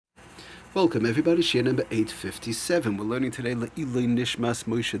Welcome everybody, Shia number 857. We're learning today Le'ilay Nishmas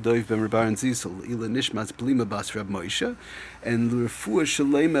Moshe Dov Ben Rabban Zisel, Le'ilay Nishmas Blima Bas Rab Moshe, and L'Refuah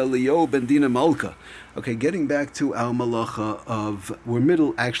Shalem Eliyahu Ben Dina Malka. Okay, getting back to our melacha we're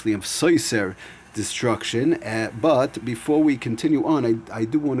middle actually of Sosair destruction, but before we continue on, I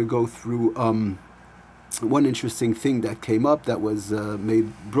do want to go through one interesting thing that came up that was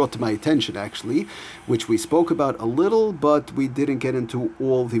brought to my attention actually, which we spoke about a little, but we didn't get into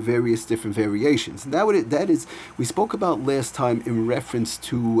all the various different variations. And that is we spoke about last time in reference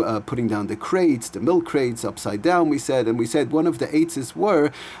to putting down the crates, the milk crates upside down. We said one of the eights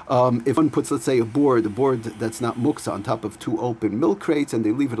were if one puts, let's say, a board that's not muksa on top of two open milk crates, and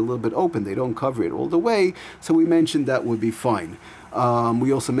they leave it a little bit open, they don't cover it all the way. So we mentioned that would be fine.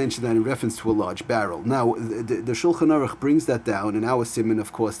 We also mentioned that in reference to a large barrel. Now, the Shulchan Aruch brings that down in our siman,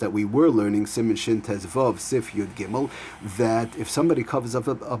 of course, that we were learning, siman shin tez vav sif yud gimel, that if somebody covers up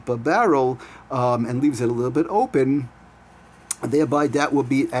a barrel and leaves it a little bit open, thereby that would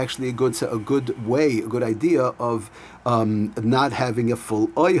be actually a good idea of not having a full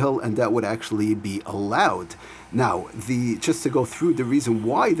oihel, and that would actually be allowed. Now, just to go through the reason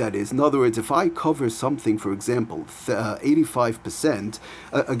why that is, in other words, if I cover something, for example, 85%,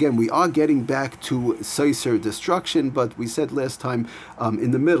 again, we are getting back to Sosair destruction, but we said last time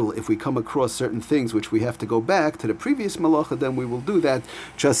in the middle, if we come across certain things which we have to go back to the previous melacha, then we will do that,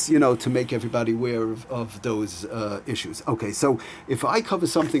 just, to make everybody aware of those issues. Okay, so if I cover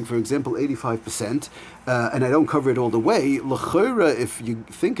something, for example, 85%, and I don't cover it all the way, l'chora, if you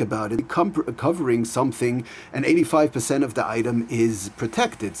think about it, covering something, and 85% of the item is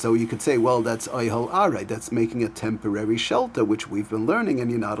protected. So you could say, well, that's Ayhal Arai, that's making a temporary shelter, which we've been learning, and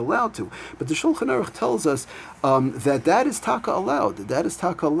you're not allowed to. But the Shulchan Aruch tells us that is taka allowed. That is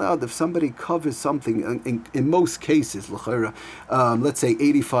taka allowed if somebody covers something, in most cases, l'chora, let's say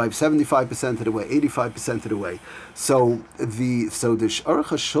 75% of the way, 85% of the way. So the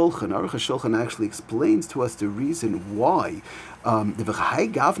Aruch HaShulchan actually explains to us the reason why. The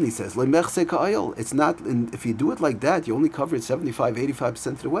V'chai Gavni says, it's not, if you do it like that, you only cover it 75%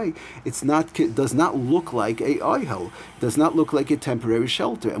 of the way, does not look like a oihel, does not look like a temporary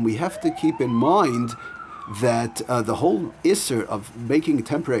shelter. And we have to keep in mind that the whole isser of making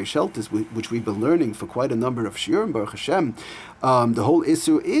temporary shelters, which we've been learning for quite a number of shiurim, Baruch Hashem, the whole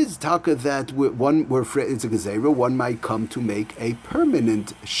issue is taka that it's a gezerah, one might come to make a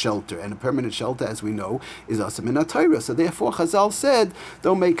permanent shelter, and a permanent shelter, as we know, is asam in Torah. So therefore, Chazal said,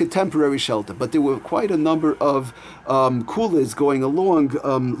 don't make a temporary shelter. But there were quite a number of kulas going along,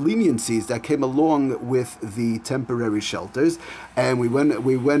 leniencies that came along with the temporary shelters, and we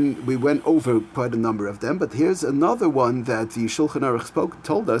went over quite a number of them. But here's another one that the Shulchan Aruch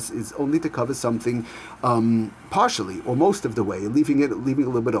told us is only to cover something partially or most of the way, leaving a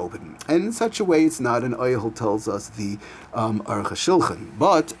little bit open, and in such a way it's not an oihel, tells us the Aruch HaShulchan.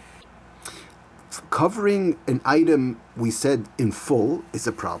 But covering an item, we said, in full is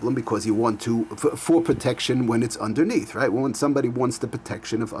a problem, because you want to for protection when it's underneath, right? When somebody wants the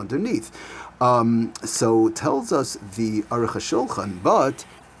protection of underneath, so tells us the Aruch HaShulchan. But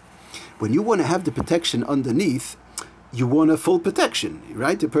when you want to have the protection underneath, you want a full protection,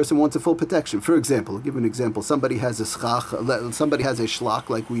 right? The person wants a full protection. For example, I'll give an example. Somebody has a shlach,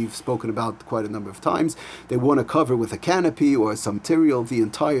 like we've spoken about quite a number of times. They want to cover with a canopy or some material the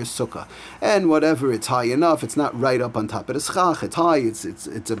entire sukkah, and whatever, it's high enough. It's not right up on top of the schach. It's high.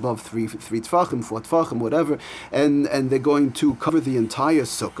 It's above three tefachim, 4 tefachim, whatever. And they're going to cover the entire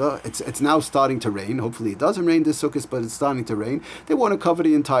sukkah. It's now starting to rain. Hopefully, it doesn't rain this sukkah, but it's starting to rain. They want to cover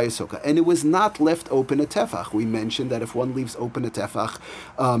the entire sukkah, and it was not left open a tefach. We mentioned that if one leaves open a tefach,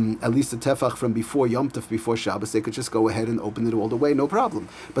 at least a tefach from before Yom Tov, before Shabbos, they could just go ahead and open it all the way, no problem.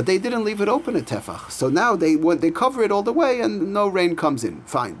 But they didn't leave it open a tefach, so now they cover it all the way and no rain comes in.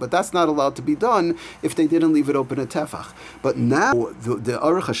 Fine, but that's not allowed to be done if they didn't leave it open a tefach. But now the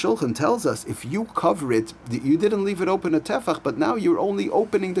Aruch HaShulchan tells us, if you cover it, you didn't leave it open a tefach, but now you're only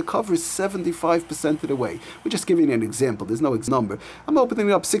opening the cover 75% of the way. We're just giving you an example. There's no number. I'm opening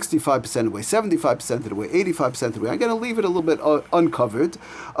it up 65% of the way, 75% of the way, 85% of the way. I'm going to leave it a little bit uncovered.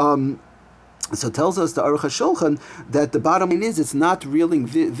 So it tells us the Aruch HaShulchan that the bottom line is, it's not really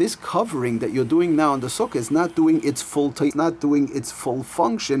this covering that you're doing now in the sukkah is not doing its full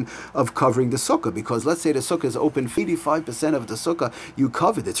function of covering the sukkah, because let's say the sukkah is open 85% of the sukkah you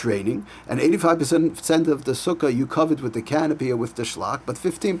covered, it's raining, and 85% of the sukkah you covered with the canopy or with the shlach, but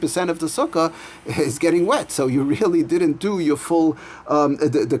 15% of the sukkah is getting wet, so you really didn't do your full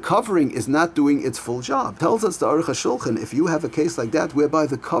the covering is not doing its full job. Tells us the Aruch HaShulchan, if you have a case like that whereby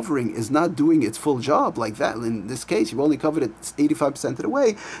the covering is not doing doing its full job like that, in this case, you've only covered it 85% of the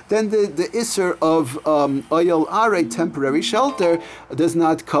way, then the Isser of Oyel Are, temporary shelter, does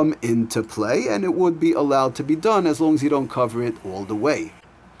not come into play, and it would be allowed to be done as long as you don't cover it all the way.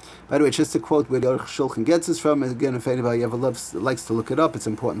 By the way, just to quote where the Aruch Shulchan gets this from, and again, if anybody ever likes to look it up, it's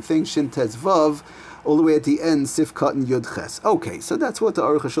an important thing, Shin Tez Vav, all the way at the end, Sif Katan Yud Ches. Okay, so that's what the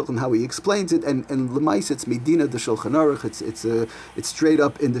Aruch Shulchan, how he explains it, and Lemais, it's Medina the Shulchan Aruch, it's straight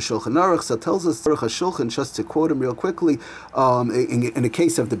up in the Shulchan Aruch. So it tells us Aruch Shulchan, just to quote him real quickly, in the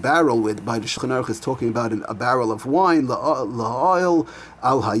case of the barrel, by the Shulchan Aruch is talking about a barrel of wine, la'oil,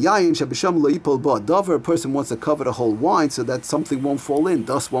 al hayayin shabisham la'ipol ba'davar. A person wants to cover the whole wine so that something won't fall in,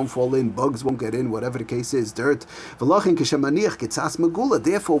 dust won't fall in, bugs won't get in, whatever the case is, dirt. V'lachin k'shemaniach kitzas megula.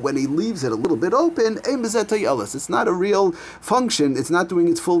 Therefore, when he leaves it a little bit open, it's not a real function. It's not doing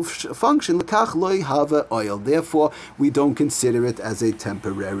its full function. Therefore, we don't consider it as a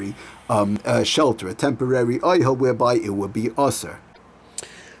temporary shelter, a temporary oil, whereby it would be usher.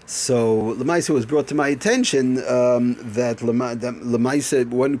 So Lemaisa was brought to my attention that Lemaisa,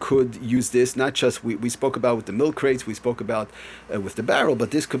 one could use this, not just, we spoke about with the milk crates, we spoke about with the barrel,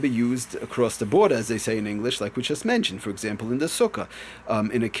 but this could be used across the board, as they say in English, like we just mentioned, for example, in the sukkah.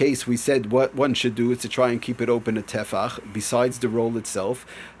 In a case, we said what one should do is to try and keep it open a tefach, besides the roll itself,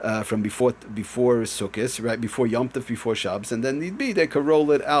 from before Sukkot, right, before Yom Tov, before Shabbos, and then need be, they could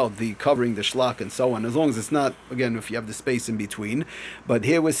roll it out, the covering, the shlach, and so on, as long as it's not, again, if you have the space in between. But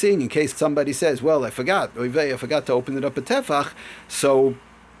here we're seeing, in case somebody says, well, I forgot to open it up a tefach, so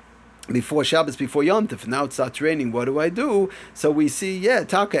before Shabbos, before Yom Tov, now it starts raining, what do I do? So we see,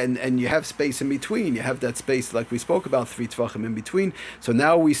 taka, and you have space in between. You have that space, like we spoke about, 3 tvachim in between. So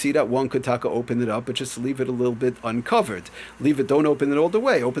now we see that one could taka open it up, but just leave it a little bit uncovered. Leave it, don't open it all the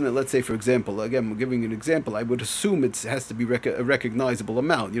way. Open it, let's say, for example, again, we're giving an example, I would assume it has to be a recognizable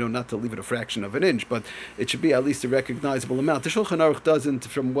amount, not to leave it a fraction of an inch, but it should be at least a recognizable amount. The Shulchan Aruch doesn't,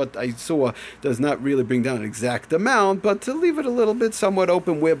 from what I saw, does not really bring down an exact amount, but to leave it a little bit somewhat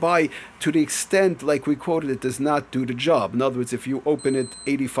open, whereby to the extent, like we quoted, it does not do the job. In other words, if you open it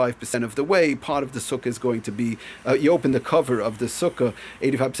 85% of the way, part of the sukkah is going to be, you open the cover of the sukkah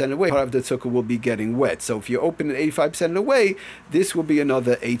 85% of the way, part of the sukkah will be getting wet. So if you open it 85% of the way, this will be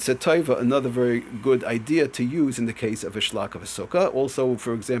another Eitzah Tova, another very good idea to use in the case of a shlach of a sukkah. Also,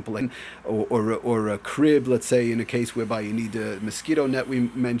 for example, or a crib, let's say, in a case whereby you need a mosquito net,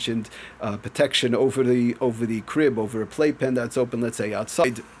 we mentioned protection over the crib, over a playpen that's open, let's say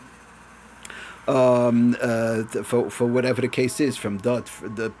outside. For whatever the case is, from dust,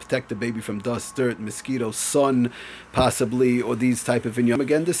 protect the baby from dust, dirt, mosquitoes, sun, possibly, or these type of inyam.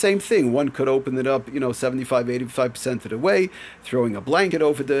 Again, the same thing. One could open it up, 75-85% of the way, throwing a blanket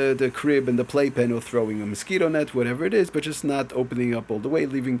over the crib and the playpen, or throwing a mosquito net, whatever it is, but just not opening up all the way,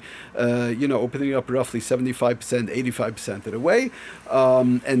 leaving, opening up roughly 75%, 85% of the way,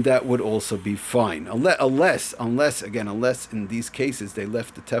 and that would also be fine. Unless in these cases they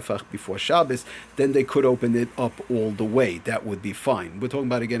left the tefach before Shabbos, then they could open it up all the way. That would be fine. We're talking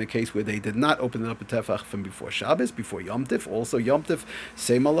about, again, a case where they did not open it up a tefach from before Shabbos, before Yom Tov. Also Yom Tov,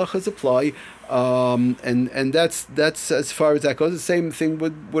 same malachas apply, and that's as far as that goes. The same thing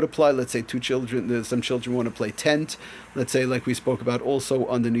would apply. Let's say some children want to play tent. Let's say, like we spoke about, also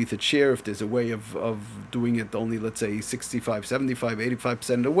underneath a chair, if there's a way of doing it only, let's say 65, 75, 85%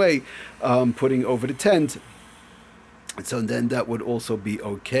 of the way, putting over the tent. So then that would also be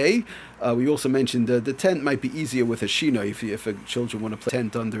okay. We also mentioned the tent might be easier with a shino. If children want to play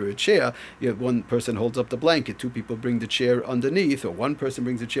tent under a chair, one person holds up the blanket, 2 people bring the chair underneath, or one person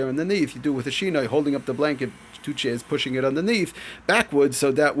brings the chair underneath. You do it with a shino, holding up the blanket, 2 chairs pushing it underneath, backwards,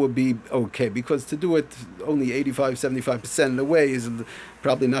 so that would be okay. Because to do it only 85-75% of the way is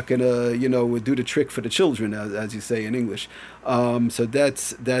probably not going to, do the trick for the children, as you say in English. So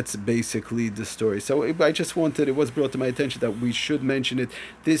that's basically the story. So I just wanted, it was brought to my attention that we should mention it.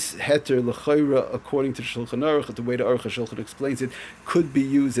 This heter l'chayra, according to the Shulchan Aruch, the way the Aruch HaShulchan explains it, could be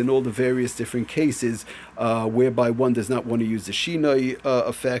used in all the various different cases whereby one does not want to use the shinoi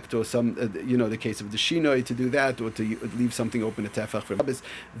effect, or some, the case of the shinoi to do that, or to leave something open at tefach for Shabbos.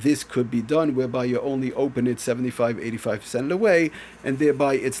 This could be done whereby you only open it 75-85% of the way, and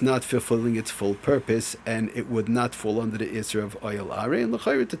thereby it's not fulfilling its full purpose, and it would not fall under the Isser of Oyel Are. And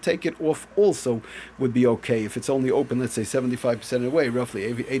l'chayra, to take it off also would be okay. If it's only open, let's say 75% of the way, roughly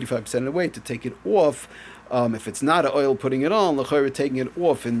 85% of the way, to take it off. If it's not an oil putting it on, l'chayra, taking it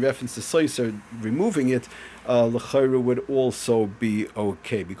off in reference to Sosair, removing it, l'chayra would also be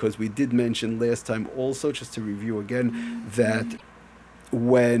okay, because we did mention last time also, just to review again, that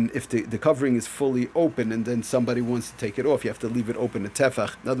if the covering is fully open and then somebody wants to take it off, you have to leave it open a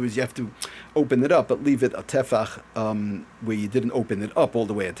tefach. In other words, you have to open it up, but leave it a tefach where you didn't open it up all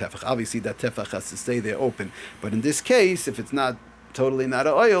the way a tefach. Obviously, that tefach has to stay there open. But in this case, if it's not totally not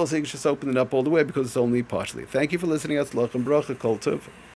an oil, so you can just open it up all the way because it's only partially. Thank you for listening. Atzlach and bracha, kol tov.